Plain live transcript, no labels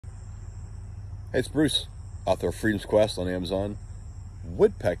Hey, it's Bruce, author of Freedom's Quest on Amazon,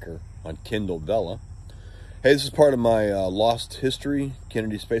 Woodpecker on Kindle Vella. Hey, this is part of my Lost History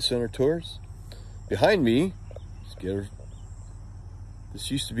Kennedy Space Center tours. Behind me,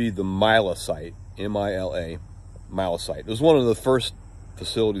 this used to be the MILA site, M-I-L-A, MILA site. It was one of the first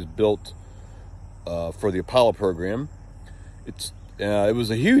facilities built for the Apollo program. It was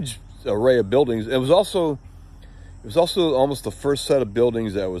a huge array of buildings. It was also almost the first set of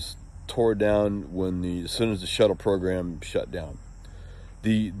buildings that was tore down as soon as the shuttle program shut down.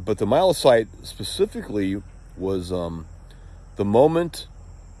 But the MILA site specifically was the moment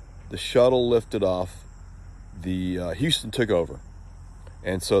the shuttle lifted off, Houston took over.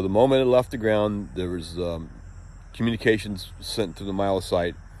 And so the moment it left the ground, there was communications sent to the MILA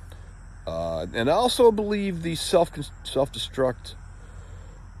site. And I also believe the self-destruct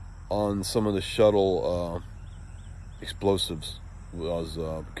on some of the shuttle explosives was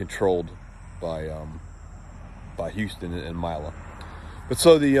controlled by Houston and MILA. But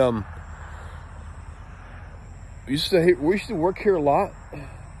so we used to work here a lot.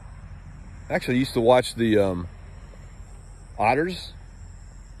 Actually, I used to watch the otters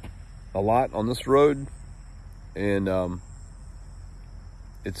a lot on this road, and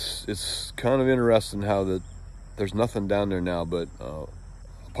it's kind of interesting how there's nothing down there now but a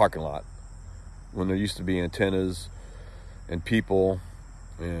parking lot, when there used to be antennas and people.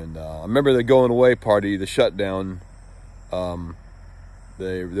 And I remember the going away party, the shutdown.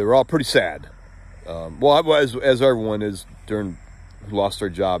 They were all pretty sad. Well, as everyone is who lost their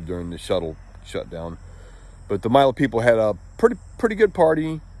job during the shuttle shutdown. But the MILA people had a pretty good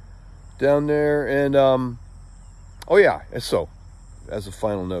party down there. And oh yeah, so as a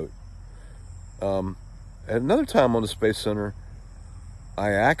final note, at another time on the Space Center,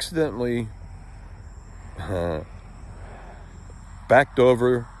 I accidentally backed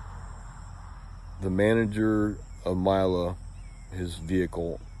over the manager of MILA, his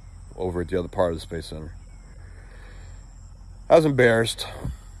vehicle, over at the other part of the Space Center. I was embarrassed.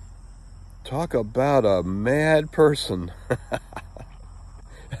 Talk about a mad person.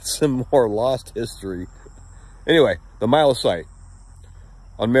 That's some more lost history. Anyway, the MILA site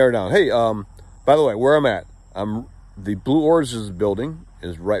on Meridown. Hey, by the way, where I'm at, the Blue Oranges building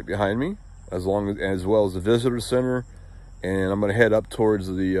is right behind me, as well as the visitor center, and I'm going to head up towards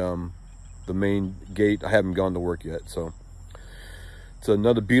the main gate. I haven't gone to work yet, so it's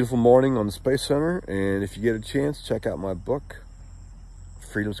another beautiful morning on the Space Center. And if you get a chance, check out my book,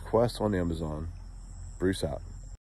 Freedom's Quest, on Amazon. Bruce out.